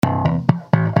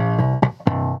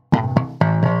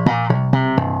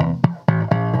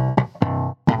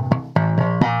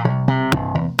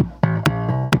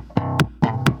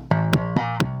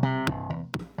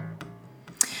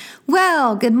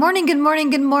Well, good morning,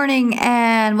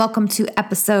 and welcome to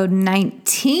episode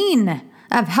 19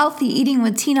 of Healthy Eating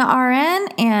with Tina RN.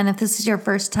 And if this is your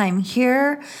first time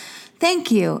here,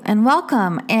 thank you and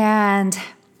welcome. And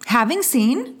having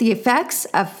seen the effects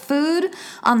of food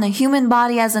on the human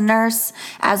body as a nurse,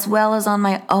 as well as on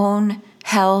my own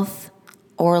health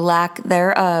or lack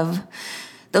thereof,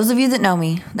 those of you that know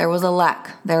me, there was a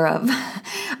lack thereof.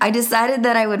 I decided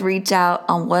that I would reach out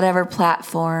on whatever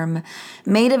platform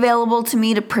made available to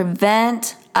me to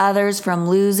prevent others from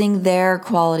losing their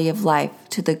quality of life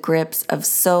to the grips of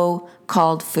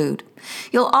so-called food.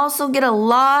 You'll also get a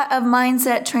lot of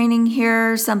mindset training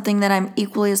here, something that I'm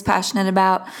equally as passionate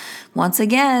about. Once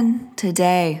again,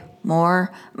 today,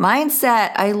 more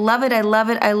mindset. I love it. I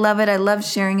love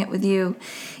sharing it with you.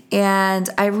 And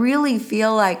I really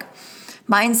feel like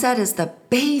mindset is the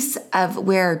base of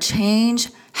where change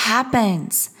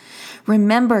happens.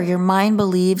 Remember, your mind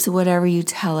believes whatever you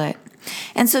tell it.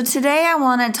 And so today I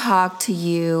want to talk to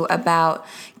you about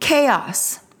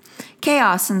chaos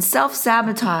and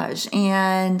self-sabotage.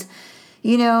 And,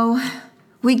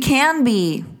 we can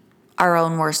be our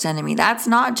own worst enemy. That's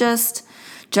not just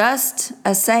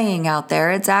a saying out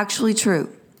there. It's actually true.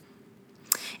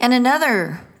 And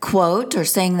another quote or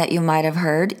saying that you might have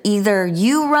heard, either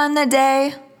you run the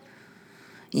day,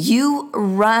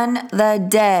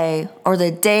 or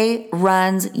the day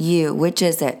runs you. Which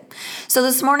is it? So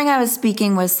this morning I was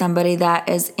speaking with somebody that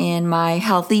is in my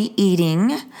Healthy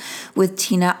Eating with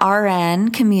Tina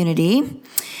RN community,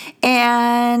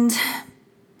 and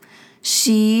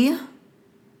she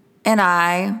and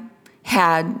I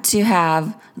had to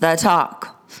have the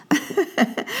talk.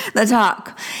 The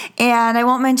talk. And I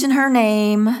won't mention her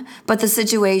name, but the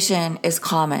situation is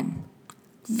common.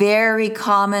 Very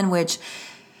common, which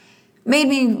made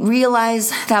me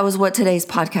realize that was what today's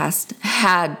podcast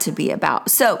had to be about.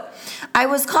 So I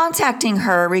was contacting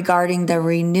her regarding the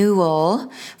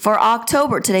renewal for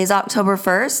October. Today's October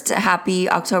 1st. Happy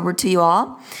October to you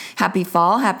all. Happy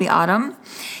fall, happy autumn.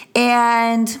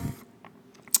 And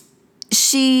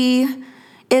she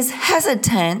is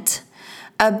hesitant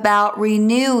about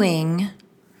renewing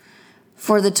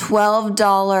for the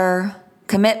 $12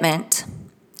 commitment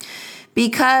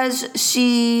because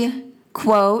she,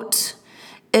 quote,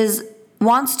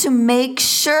 wants to make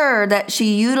sure that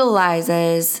she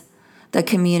utilizes the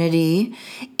community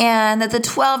and that the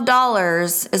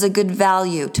 $12 is a good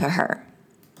value to her.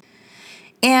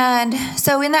 And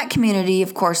so in that community,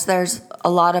 of course, there's a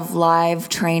lot of live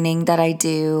training that I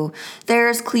do.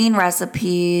 There's clean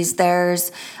recipes.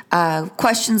 There's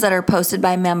questions that are posted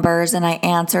by members, and I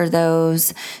answer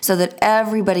those so that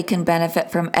everybody can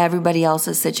benefit from everybody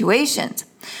else's situations,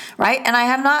 right? And I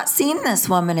have not seen this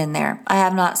woman in there. I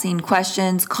have not seen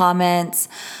questions, comments,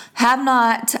 have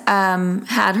not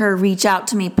had her reach out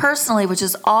to me personally, which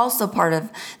is also part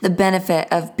of the benefit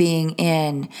of being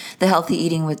in the Healthy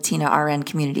Eating with Tina RN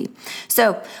community.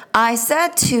 So I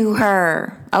said to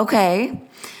her, okay,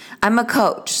 I'm a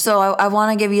coach, so I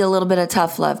want to give you a little bit of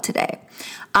tough love today.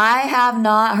 I have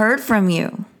not heard from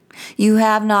you. You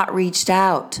have not reached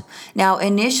out. Now,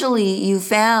 initially, you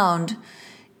found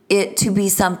it to be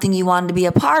something you wanted to be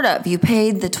a part of. You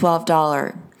paid the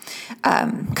 $12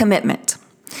 commitment.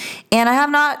 And I have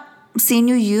not seen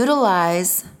you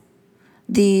utilize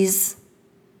these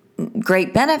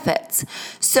great benefits.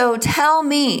 So tell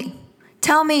me,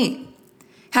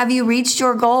 have you reached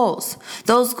your goals?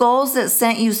 Those goals that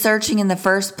sent you searching in the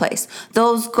first place.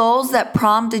 Those goals that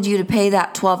prompted you to pay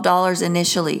that $12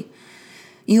 initially.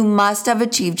 You must have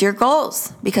achieved your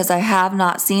goals because I have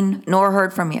not seen nor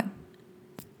heard from you.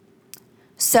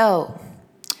 So,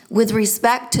 with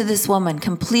respect to this woman,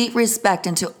 complete respect,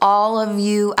 and to all of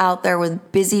you out there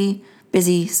with busy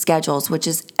schedules, which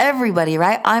is everybody,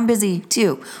 right? I'm busy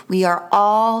too. We are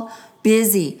all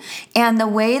busy. And the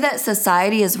way that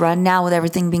society is run now with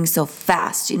everything being so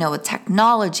fast, with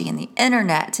technology and the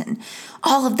internet and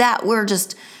all of that, we're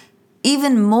just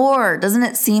even more, doesn't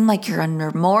it seem like you're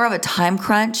under more of a time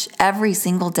crunch every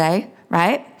single day,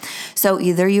 right? So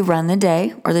either you run the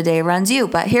day or the day runs you.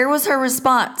 But here was her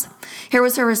response.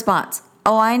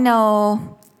 Oh, I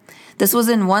know. This was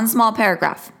in one small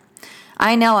paragraph.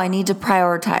 I know I need to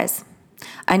prioritize.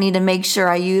 I need to make sure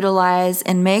I utilize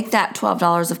and make that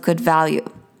 $12 of good value.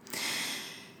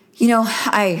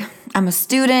 I'm a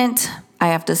student. I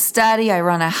have to study. I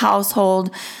run a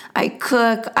household. I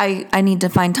cook. I need to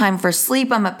find time for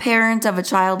sleep. I'm a parent of a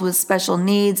child with special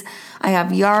needs. I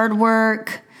have yard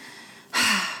work.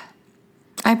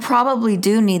 I probably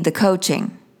do need the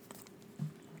coaching.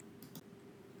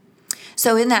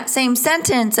 So in that same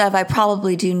sentence of I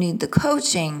probably do need the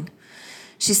coaching,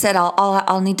 she said,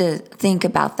 I'll need to think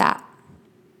about that.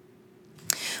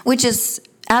 which is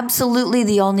absolutely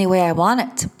the only way I want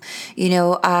it.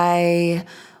 I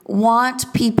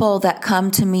want people that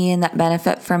come to me and that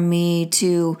benefit from me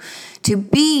to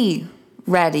be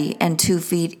ready and 2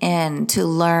 feet in to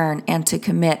learn and to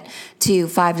commit to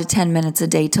 5 to 10 minutes a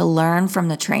day to learn from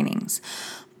the trainings.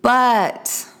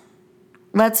 But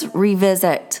let's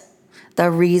revisit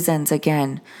the reasons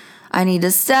again. I need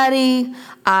to study.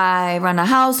 I run a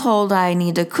household. I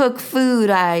need to cook food.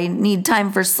 I need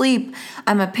time for sleep.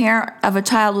 I'm a parent of a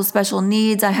child with special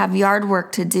needs. I have yard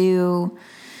work to do.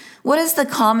 What is the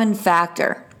common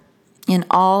factor in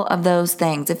all of those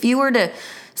things? If you were to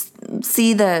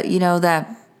see the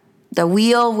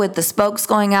wheel with the spokes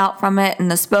going out from it,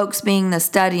 and the spokes being the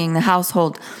studying, the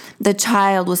household, the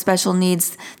child with special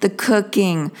needs, the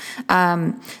cooking,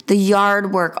 the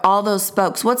yard work, all those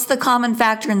spokes. What's the common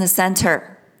factor in the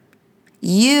center?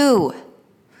 You.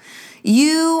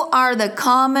 You are the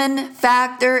common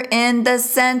factor in the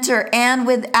center. And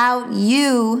without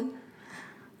you,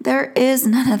 there is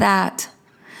none of that.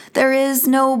 There is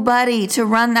nobody to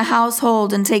run the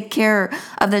household and take care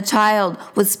of the child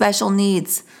with special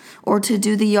needs, or to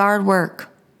do the yard work,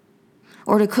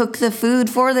 or to cook the food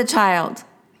for the child.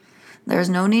 There's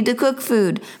no need to cook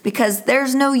food because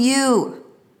there's no you.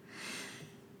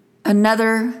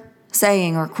 Another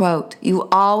saying or quote, you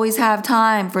always have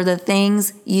time for the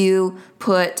things you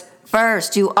put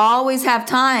first. You always have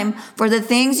time for the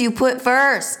things you put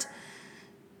first.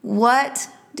 What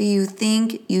do you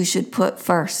think you should put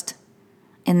first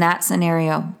in that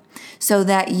scenario so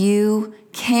that you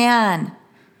can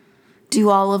do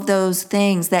all of those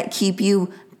things that keep you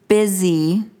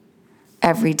busy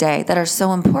every day that are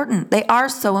so important? They are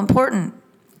so important.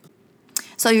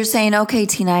 So you're saying, okay,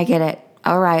 Tina, I get it.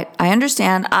 All right, I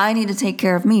understand. I need to take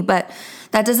care of me, but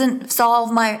that doesn't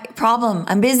solve my problem.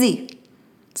 I'm busy.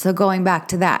 So going back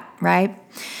to that, right?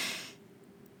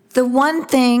 The one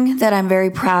thing that I'm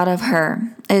very proud of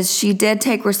her is she did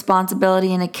take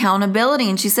responsibility and accountability.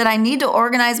 And she said, I need to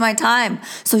organize my time.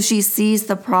 So she sees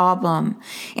the problem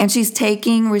and she's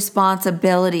taking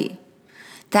responsibility.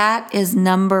 That is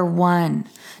number one.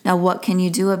 Now, what can you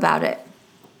do about it?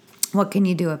 What can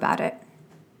you do about it?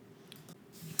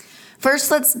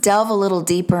 First, let's delve a little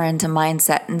deeper into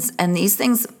mindset. And these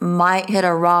things might hit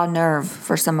a raw nerve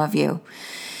for some of you.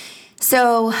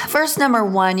 So first, number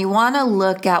one, you want to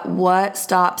look at what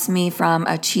stops me from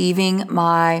achieving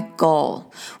my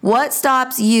goal. What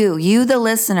stops you, the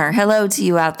listener? Hello to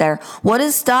you out there. What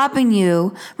is stopping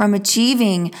you from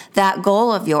achieving that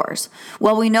goal of yours?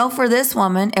 Well, we know for this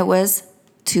woman, it was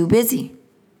too busy,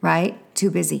 right?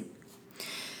 Too busy.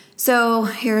 So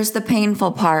here's the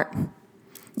painful part.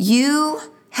 You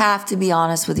have to be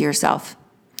honest with yourself.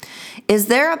 Is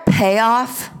there a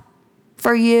payoff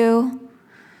for you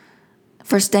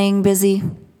for staying busy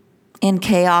in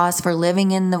chaos, for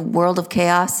living in the world of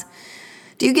chaos?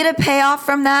 Do you get a payoff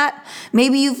from that?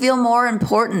 Maybe you feel more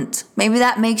important. Maybe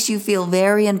that makes you feel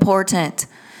very important.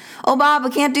 Oh, Bob, I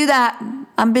can't do that.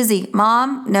 I'm busy.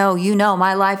 Mom, no,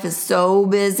 my life is so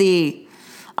busy.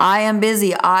 I am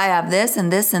busy. I have this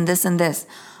and this and this and this.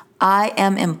 I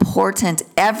am important.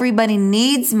 Everybody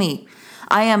needs me.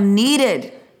 I am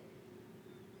needed.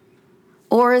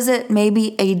 Or is it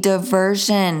maybe a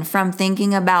diversion from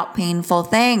thinking about painful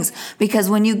things? Because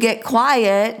when you get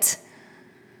quiet,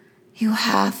 you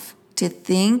have to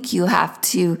think, you have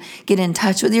to get in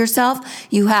touch with yourself.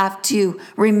 You have to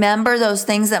remember those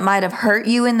things that might have hurt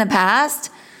you in the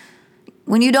past.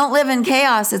 When you don't live in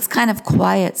chaos, it's kind of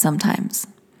quiet sometimes.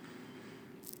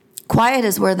 Quiet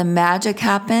is where the magic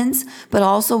happens, but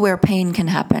also where pain can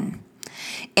happen.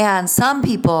 And some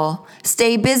people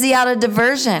stay busy out of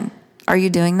diversion. Are you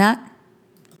doing that?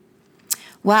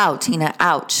 Wow, Tina,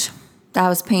 ouch. That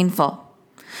was painful.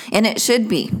 And it should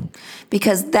be,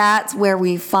 because that's where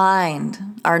we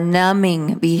find our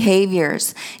numbing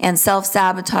behaviors and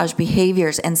self-sabotage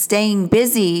behaviors. And staying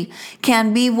busy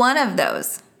can be one of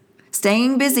those.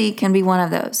 Staying busy can be one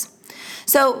of those.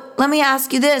 So let me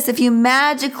ask you this. If you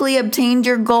magically obtained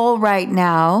your goal right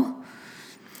now,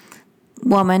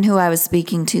 woman who I was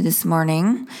speaking to this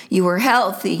morning, you were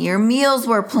healthy, your meals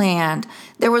were planned,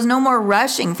 there was no more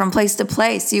rushing from place to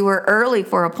place, you were early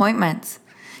for appointments,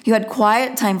 you had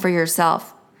quiet time for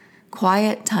yourself.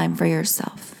 Quiet time for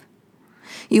yourself.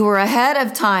 You were ahead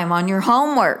of time on your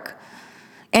homework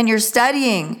and your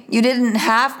studying. You didn't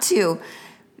have to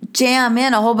jam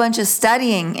in a whole bunch of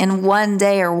studying in one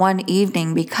day or one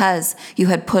evening because you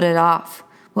had put it off.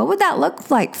 What would that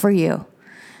look like for you?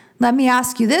 Let me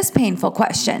ask you this painful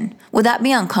question. Would that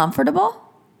be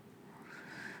uncomfortable?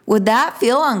 Would that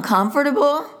feel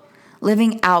uncomfortable,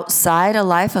 living outside a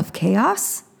life of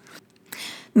chaos?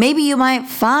 Maybe you might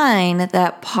find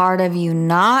that part of you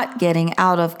not getting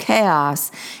out of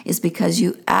chaos is because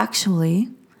you actually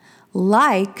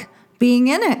like being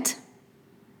in it.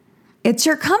 It's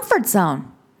your comfort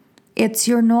zone. It's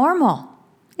your normal.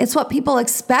 It's what people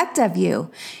expect of you.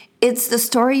 It's the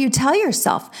story you tell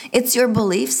yourself. It's your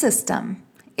belief system.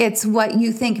 It's what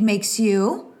you think makes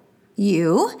you,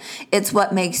 you. It's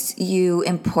what makes you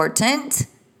important.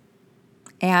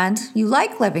 And you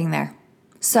like living there.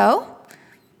 So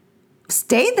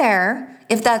stay there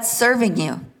if that's serving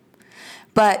you.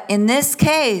 But in this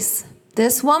case,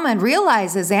 this woman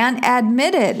realizes and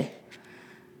admitted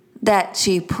that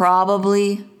she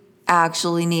probably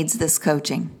actually needs this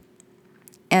coaching.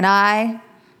 And I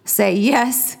say,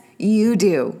 yes, you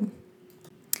do.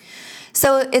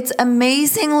 So it's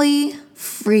amazingly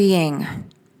freeing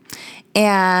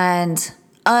and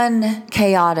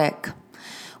unchaotic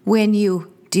when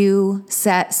you do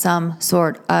set some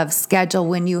sort of schedule,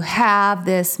 when you have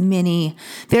this many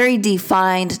very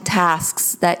defined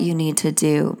tasks that you need to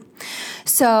do.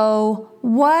 So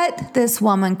what this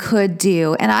woman could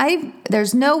do, and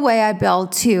there's no way I'd be able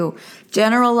to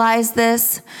generalize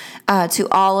this to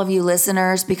all of you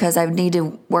listeners because I need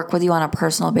to work with you on a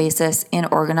personal basis in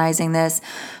organizing this.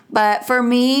 But for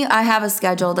me, I have a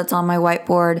schedule that's on my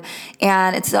whiteboard,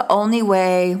 and it's the only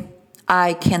way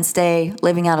I can stay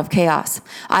living out of chaos.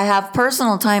 I have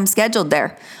personal time scheduled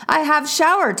there. I have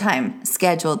shower time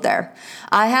scheduled there.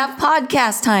 I have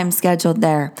podcast time scheduled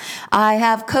there. I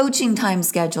have coaching time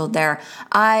scheduled there.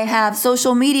 I have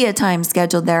social media time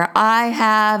scheduled there. I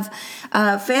have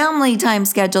family time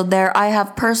scheduled there. I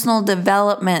have personal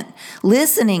development,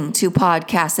 listening to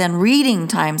podcasts and reading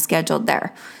time scheduled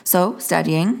there. So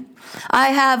studying. I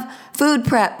have food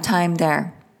prep time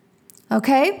there.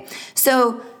 Okay?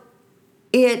 So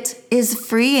it is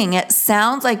freeing. It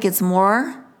sounds like it's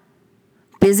more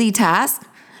busy task,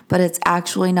 but it's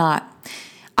actually not.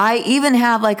 I even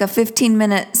have like a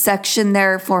 15-minute section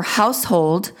there for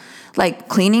household, like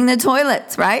cleaning the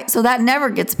toilets, right? So that never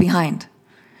gets behind.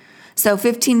 So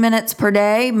 15 minutes per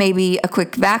day, maybe a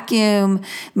quick vacuum,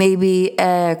 maybe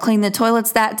clean the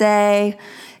toilets that day.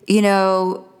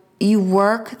 You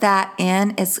work that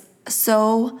in. It's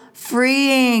so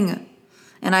freeing.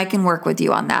 And I can work with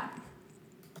you on that.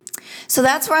 So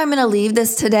that's where I'm going to leave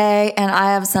this today, and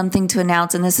I have something to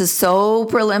announce, and this is so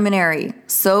preliminary.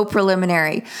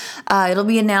 It'll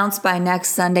be announced by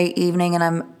next Sunday evening,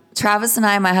 and Travis and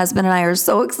I, my husband and I, are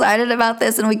so excited about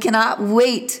this, and we cannot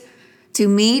wait to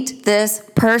meet this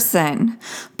person.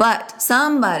 But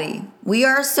we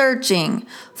are searching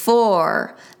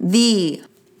for the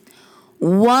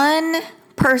one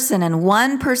person and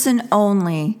one person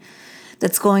only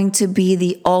that's going to be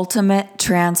the ultimate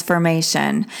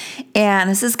transformation. And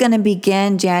this is going to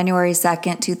begin January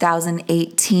 2nd,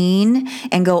 2018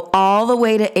 and go all the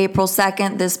way to April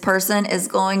 2nd. This person is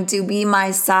going to be my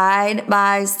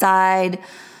side-by-side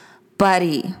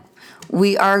buddy.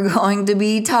 We are going to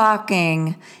be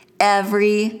talking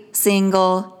every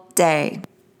single day.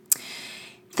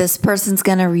 This person's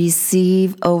going to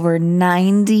receive over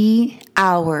 90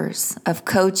 hours of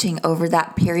coaching over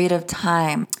that period of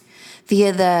time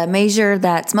via the measure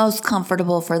that's most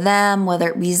comfortable for them, whether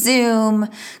it be Zoom,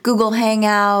 Google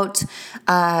Hangout,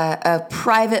 a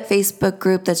private Facebook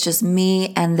group that's just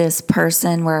me and this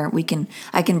person where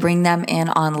I can bring them in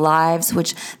on lives,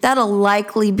 which that'll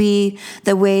likely be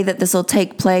the way that this will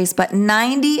take place. But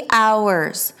 90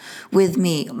 hours with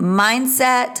me,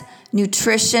 mindset,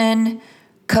 nutrition,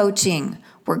 coaching.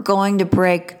 We're going to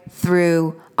break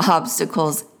through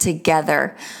obstacles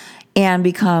together and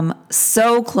become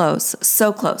so close.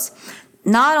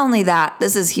 Not only that,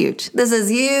 this is huge.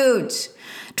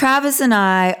 Travis and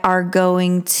I are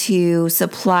going to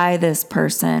supply this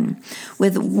person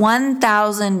with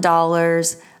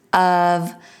 $1,000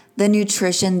 of the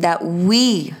nutrition that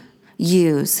we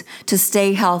use to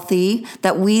stay healthy,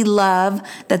 that we love,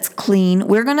 that's clean.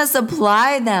 We're going to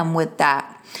supply them with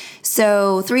that.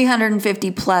 So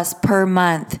 $350 plus per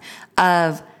month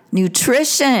of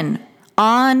nutrition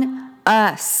on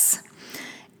us.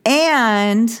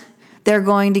 And they're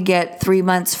going to get 3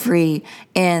 months free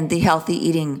in the Healthy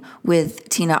Eating with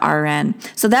Tina RN.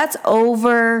 So that's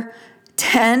over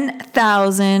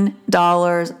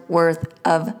 $10,000 worth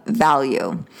of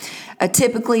value.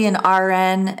 Typically an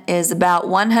RN is about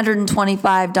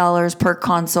 $125 per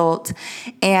consult.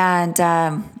 And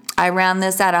I round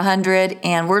this at 100,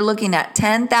 and we're looking at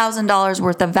 $10,000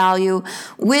 worth of value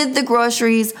with the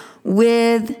groceries,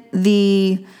 with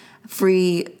the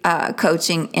free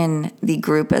coaching in the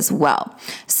group as well.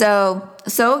 So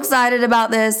excited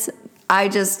about this. I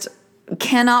just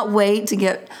cannot wait to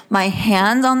get my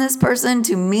hands on this person,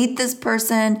 to meet this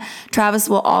person. Travis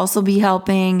will also be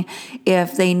helping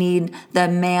if they need the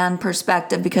man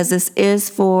perspective, because this is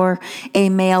for a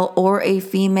male or a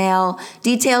female.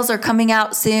 Details are coming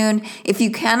out soon. If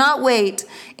you cannot wait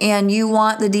and you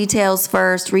want the details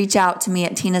first, reach out to me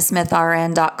at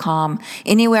tinasmithrn.com.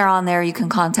 Anywhere on there you can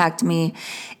contact me.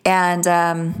 And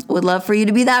would love for you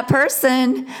to be that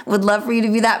person.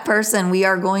 We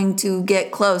are going to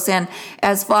get close. And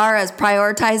as far as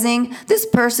prioritizing, this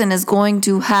person is going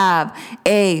to have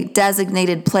a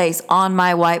designated place on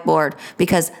my whiteboard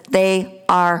because they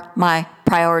are my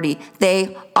priority.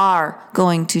 They are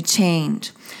going to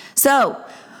change. So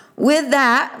with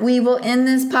that, we will end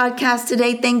this podcast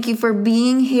today. Thank you for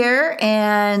being here.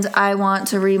 And I want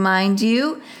to remind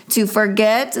you to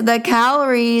forget the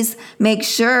calories. Make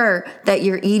sure that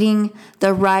you're eating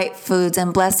the right foods,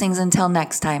 and blessings until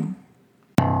next time.